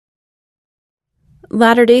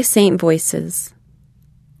Latter-day Saint Voices.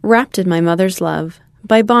 Wrapped in My Mother's Love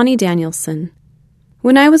by Bonnie Danielson.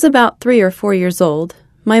 When I was about 3 or 4 years old,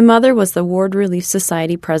 my mother was the Ward Relief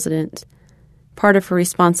Society president. Part of her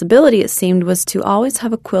responsibility, it seemed, was to always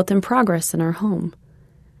have a quilt in progress in our home.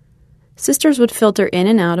 Sisters would filter in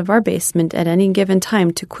and out of our basement at any given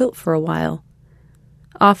time to quilt for a while.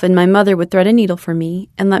 Often my mother would thread a needle for me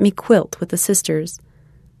and let me quilt with the sisters.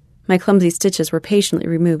 My clumsy stitches were patiently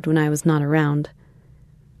removed when I was not around.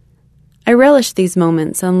 I relished these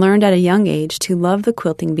moments and learned at a young age to love the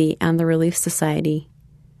Quilting Bee and the Relief Society.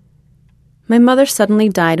 My mother suddenly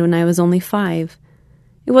died when I was only 5.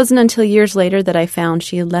 It wasn't until years later that I found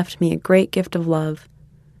she had left me a great gift of love.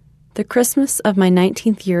 The Christmas of my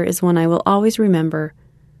 19th year is one I will always remember,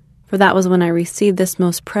 for that was when I received this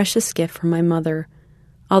most precious gift from my mother,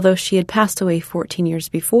 although she had passed away 14 years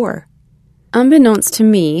before. Unbeknownst to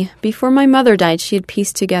me, before my mother died, she had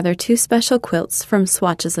pieced together 2 special quilts from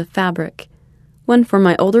swatches of fabric, one for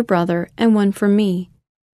my older brother and one for me.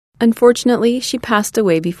 Unfortunately, she passed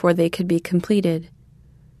away before they could be completed.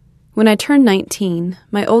 When I turned 19,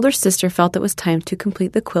 my older sister felt it was time to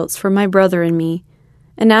complete the quilts for my brother and me,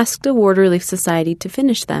 and asked the Ward Relief Society to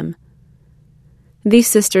finish them. These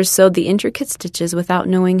sisters sewed the intricate stitches without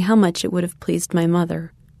knowing how much it would have pleased my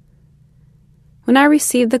mother. When I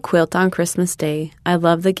received the quilt on Christmas Day, I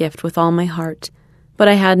loved the gift with all my heart, but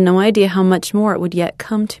I had no idea how much more it would yet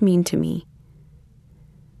come to mean to me.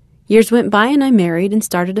 Years went by and I married and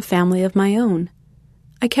started a family of my own.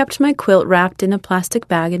 I kept my quilt wrapped in a plastic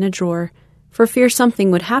bag in a drawer, for fear something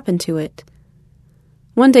would happen to it.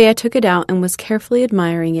 One day I took it out and was carefully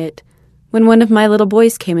admiring it, when one of my little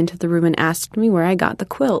boys came into the room and asked me where I got the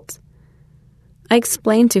quilt. I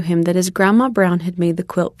explained to him that his Grandma Brown had made the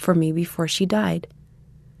quilt for me before she died.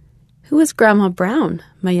 "Who is Grandma Brown?"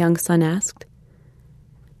 my young son asked.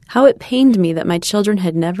 How it pained me that my children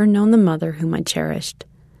had never known the mother whom I cherished,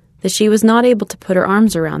 that she was not able to put her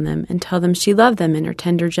arms around them and tell them she loved them in her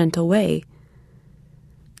tender, gentle way.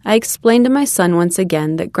 I explained to my son once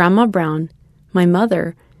again that Grandma Brown, my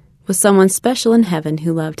mother, was someone special in heaven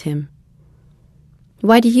who loved him.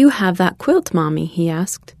 "Why do you have that quilt, Mommy?" he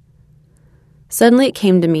asked. Suddenly it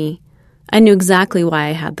came to me. I knew exactly why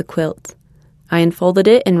I had the quilt. I unfolded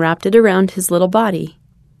it and wrapped it around his little body.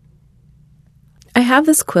 "I have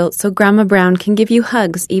this quilt so Grandma Brown can give you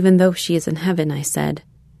hugs even though she is in heaven," I said.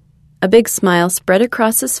 A big smile spread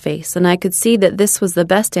across his face, and I could see that this was the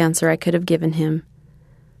best answer I could have given him.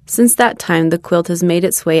 Since that time, the quilt has made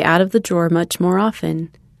its way out of the drawer much more often.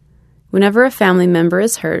 Whenever a family member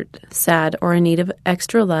is hurt, sad, or in need of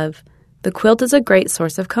extra love, the quilt is a great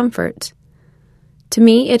source of comfort. To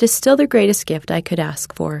me, it is still the greatest gift I could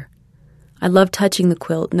ask for. I love touching the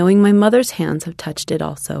quilt, knowing my mother's hands have touched it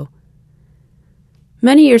also.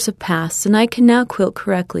 Many years have passed, and I can now quilt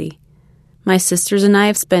correctly. My sisters and I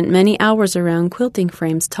have spent many hours around quilting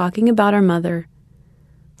frames talking about our mother.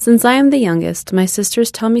 Since I am the youngest, my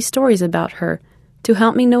sisters tell me stories about her to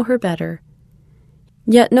help me know her better.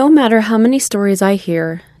 Yet no matter how many stories I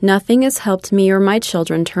hear, nothing has helped me or my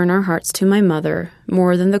children turn our hearts to my mother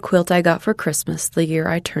more than the quilt I got for Christmas the year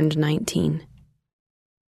I turned 19.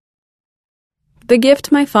 The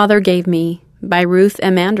Gift My Father Gave Me by Ruth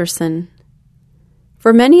M. Anderson.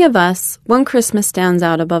 For many of us, one Christmas stands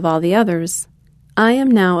out above all the others. I am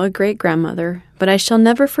now a great-grandmother, but I shall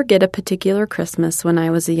never forget a particular Christmas when I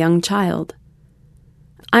was a young child.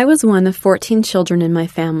 I was one of 14 children in my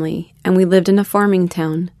family, and we lived in a farming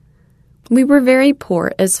town. We were very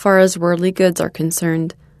poor as far as worldly goods are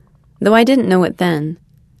concerned, though I didn't know it then.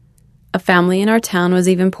 A family in our town was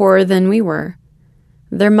even poorer than we were.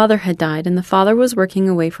 Their mother had died, and the father was working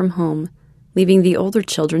away from home, leaving the older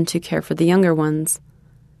children to care for the younger ones.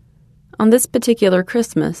 On this particular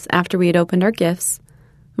Christmas, after we had opened our gifts,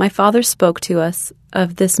 my father spoke to us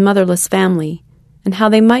of this motherless family and how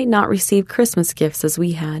they might not receive Christmas gifts as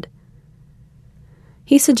we had.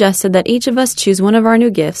 He suggested that each of us choose one of our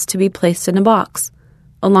new gifts to be placed in a box,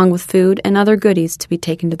 along with food and other goodies to be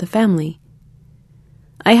taken to the family.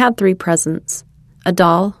 I had 3 presents: a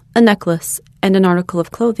doll, a necklace, and an article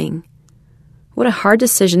of clothing. What a hard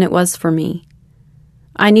decision it was for me.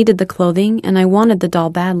 I needed the clothing, and I wanted the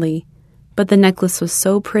doll badly, but the necklace was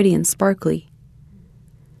so pretty and sparkly.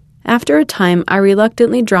 After a time, I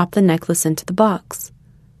reluctantly dropped the necklace into the box.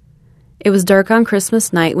 It was dark on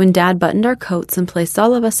Christmas night when Dad buttoned our coats and placed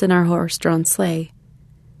all of us in our horse-drawn sleigh.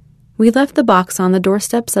 We left the box on the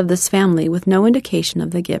doorsteps of this family with no indication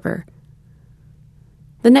of the giver.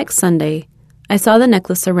 The next Sunday, I saw the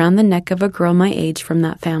necklace around the neck of a girl my age from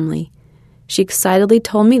that family. She excitedly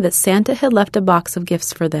told me that Santa had left a box of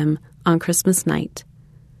gifts for them on Christmas night.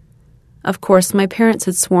 Of course, my parents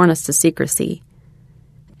had sworn us to secrecy.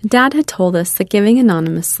 Dad had told us that giving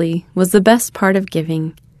anonymously was the best part of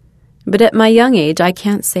giving. But at my young age, I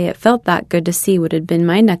can't say it felt that good to see what had been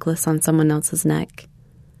my necklace on someone else's neck.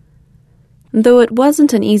 Though it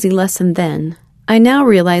wasn't an easy lesson then, I now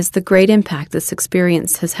realize the great impact this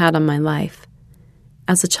experience has had on my life.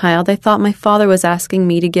 As a child, I thought my father was asking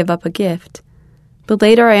me to give up a gift, but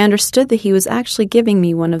later I understood that he was actually giving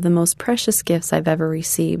me one of the most precious gifts I've ever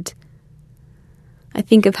received. I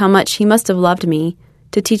think of how much he must have loved me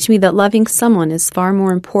to teach me that loving someone is far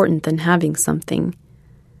more important than having something.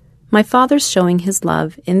 My father's showing his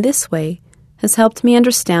love in this way has helped me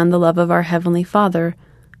understand the love of our Heavenly Father,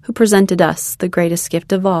 who presented us the greatest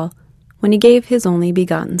gift of all when he gave his only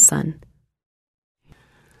begotten Son.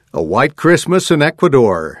 A White Christmas in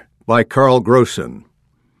Ecuador by Carl Grossen.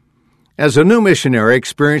 As a new missionary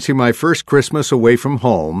experiencing my first Christmas away from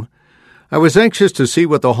home, I was anxious to see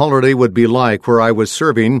what the holiday would be like where I was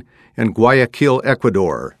serving in Guayaquil,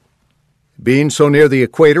 Ecuador. Being so near the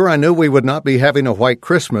equator, I knew we would not be having a white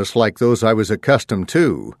Christmas like those I was accustomed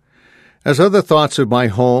to. As other thoughts of my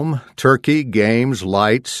home, turkey, games,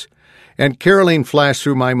 lights, and caroling flashed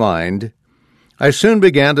through my mind, I soon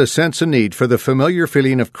began to sense a need for the familiar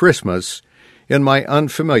feeling of Christmas in my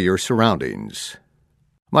unfamiliar surroundings.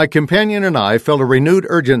 My companion and I felt a renewed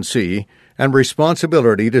urgency and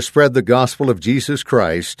responsibility to spread the gospel of Jesus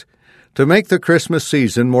Christ to make the Christmas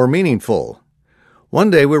season more meaningful. One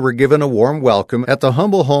day we were given a warm welcome at the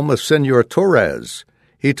humble home of Senor Torres.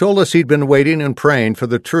 He told us he'd been waiting and praying for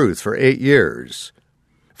the truth for 8 years.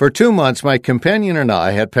 For 2 months, my companion and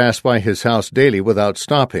I had passed by his house daily without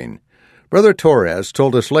stopping. Brother Torres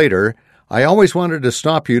told us later, "I always wanted to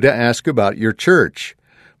stop you to ask about your church,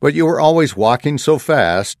 but you were always walking so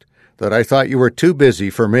fast that I thought you were too busy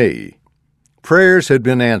for me." Prayers had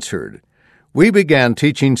been answered. We began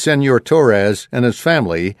teaching Senor Torres and his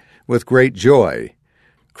family with great joy.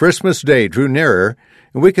 Christmas Day drew nearer,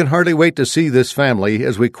 and we could hardly wait to see this family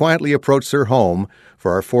as we quietly approached their home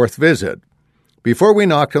for our 4th visit. Before we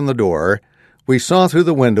knocked on the door, we saw through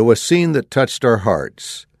the window a scene that touched our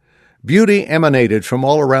hearts. Beauty emanated from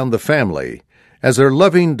all around the family, as their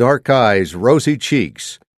loving dark eyes, rosy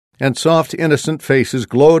cheeks, and soft innocent faces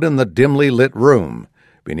glowed in the dimly lit room.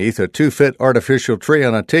 Beneath a 2-foot artificial tree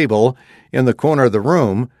on a table in the corner of the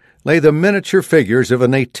room lay the miniature figures of a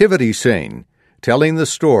nativity scene, telling the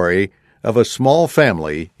story of a small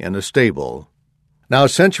family in a stable. Now,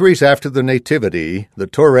 centuries after the Nativity, the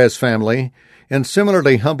Torres family, in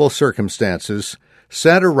similarly humble circumstances,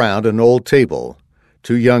 sat around an old table.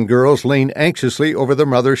 2 young girls leaned anxiously over their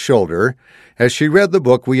mother's shoulder as she read the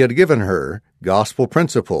book we had given her, Gospel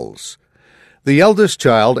Principles. The eldest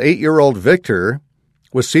child, 8-year-old Victor,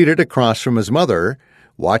 was seated across from his mother,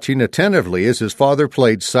 watching attentively as his father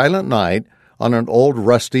played Silent Night on an old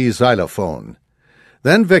rusty xylophone.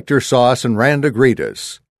 Then Victor saw us and ran to greet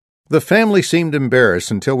us. The family seemed embarrassed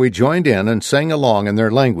until we joined in and sang along in their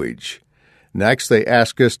language. Next, they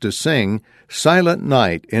asked us to sing Silent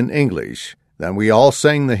Night in English. Then we all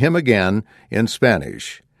sang the hymn again in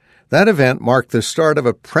Spanish. That event marked the start of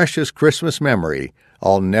a precious Christmas memory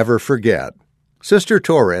I'll never forget. Sister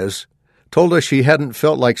Torres told us she hadn't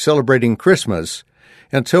felt like celebrating Christmas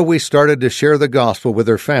until we started to share the gospel with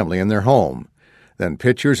her family in their home. Then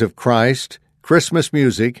pictures of Christ, Christmas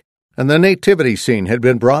music, and the nativity scene had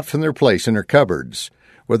been brought from their place in her cupboards,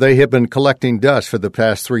 where they had been collecting dust for the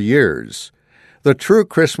past 3 years. The true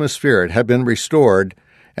Christmas spirit had been restored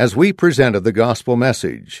as we presented the gospel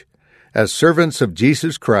message. As servants of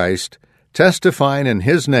Jesus Christ, testifying in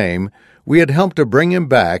His name, we had helped to bring Him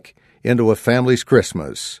back into a family's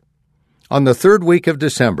Christmas. On the 3rd week of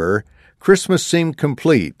December, Christmas seemed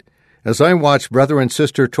complete as I watched Brother and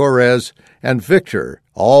Sister Torres and Victor,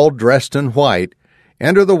 all dressed in white,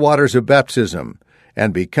 enter the waters of baptism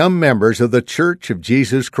and become members of the Church of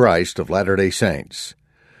Jesus Christ of Latter-day Saints.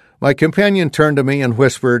 My companion turned to me and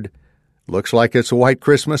whispered, "Looks like it's a white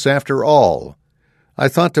Christmas after all." I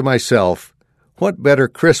thought to myself, what better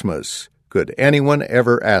Christmas could anyone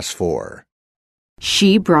ever ask for?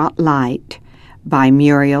 She Brought Light by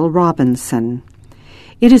Muriel Robinson.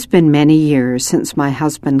 It has been many years since my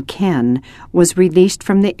husband Ken was released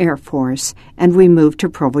from the Air Force and we moved to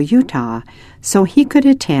Provo, Utah, so he could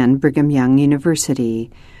attend Brigham Young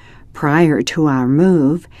University. Prior to our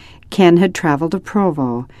move, Ken had traveled to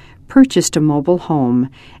Provo, purchased a mobile home,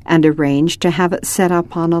 and arranged to have it set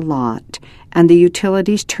up on a lot, and the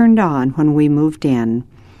utilities turned on when we moved in.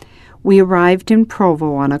 We arrived in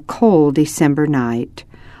Provo on a cold December night.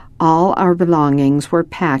 All our belongings were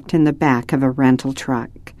packed in the back of a rental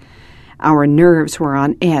truck. Our nerves were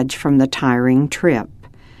on edge from the tiring trip.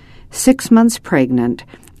 6 months pregnant,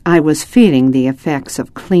 I was feeling the effects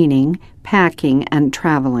of cleaning, packing, and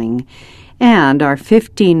traveling, and our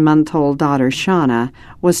 15-month-old daughter Shauna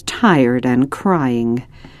was tired and crying.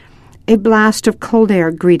 A blast of cold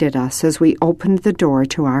air greeted us as we opened the door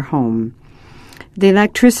to our home. The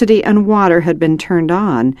electricity and water had been turned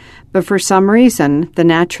on, but for some reason the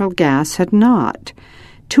natural gas had not.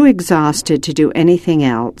 Too exhausted to do anything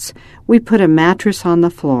else, we put a mattress on the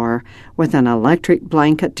floor with an electric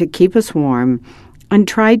blanket to keep us warm and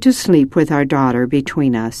tried to sleep with our daughter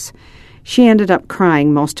between us. She ended up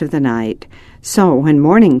crying most of the night, so when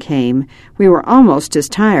morning came, we were almost as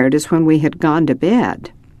tired as when we had gone to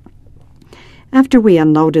bed. After we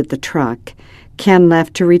unloaded the truck, Ken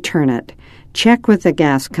left to return it, check with the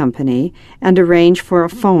gas company, and arrange for a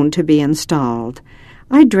phone to be installed.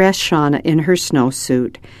 I dressed Shauna in her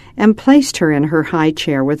snowsuit and placed her in her high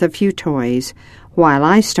chair with a few toys while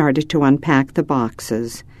I started to unpack the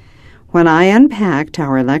boxes. When I unpacked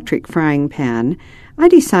our electric frying pan, I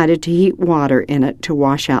decided to heat water in it to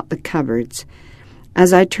wash out the cupboards.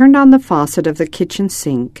 As I turned on the faucet of the kitchen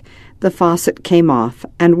sink, the faucet came off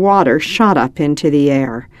and water shot up into the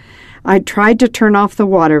air. I tried to turn off the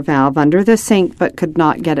water valve under the sink but could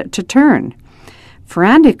not get it to turn.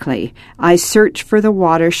 Frantically, I searched for the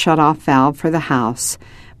water shut-off valve for the house.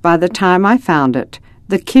 By the time I found it,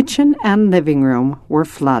 the kitchen and living room were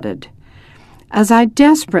flooded. As I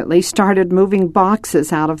desperately started moving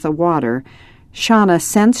boxes out of the water, Shauna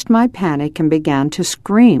sensed my panic and began to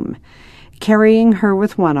scream. Carrying her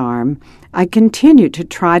with one arm, I continued to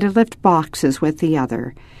try to lift boxes with the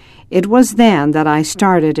other. It was then that I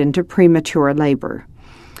started into premature labor.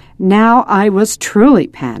 Now I was truly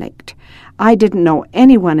panicked. I didn't know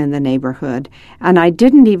anyone in the neighborhood, and I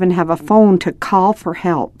didn't even have a phone to call for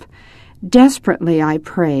help. Desperately I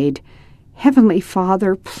prayed, "Heavenly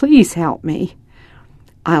Father, please help me."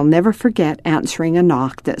 I'll never forget answering a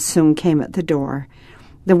knock that soon came at the door.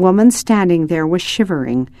 The woman standing there was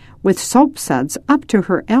shivering, with soap suds up to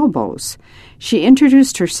her elbows. She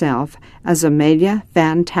introduced herself as Amelia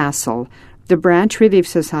Van Tassel, the Branch Relief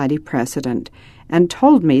Society president, and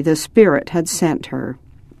told me the Spirit had sent her.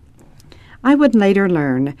 I would later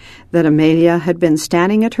learn that Amelia had been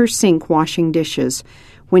standing at her sink washing dishes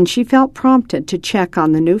when she felt prompted to check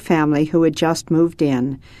on the new family who had just moved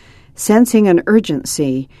in. Sensing an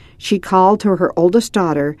urgency, she called to her oldest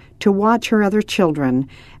daughter to watch her other children,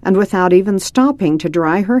 and without even stopping to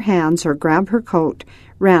dry her hands or grab her coat,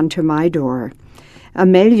 ran to my door.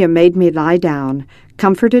 Amelia made me lie down,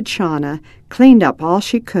 comforted Shauna, cleaned up all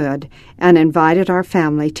she could, and invited our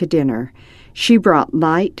family to dinner. She brought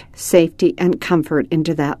light, safety, and comfort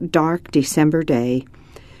into that dark December day.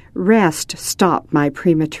 Rest stopped my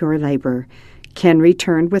premature labor. Ken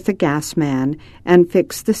returned with the gas man and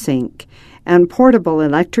fixed the sink, and portable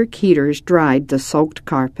electric heaters dried the soaked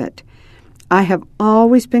carpet. I have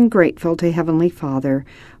always been grateful to Heavenly Father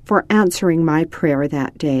for answering my prayer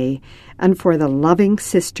that day, and for the loving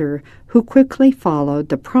sister who quickly followed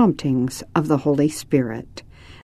the promptings of the Holy Spirit.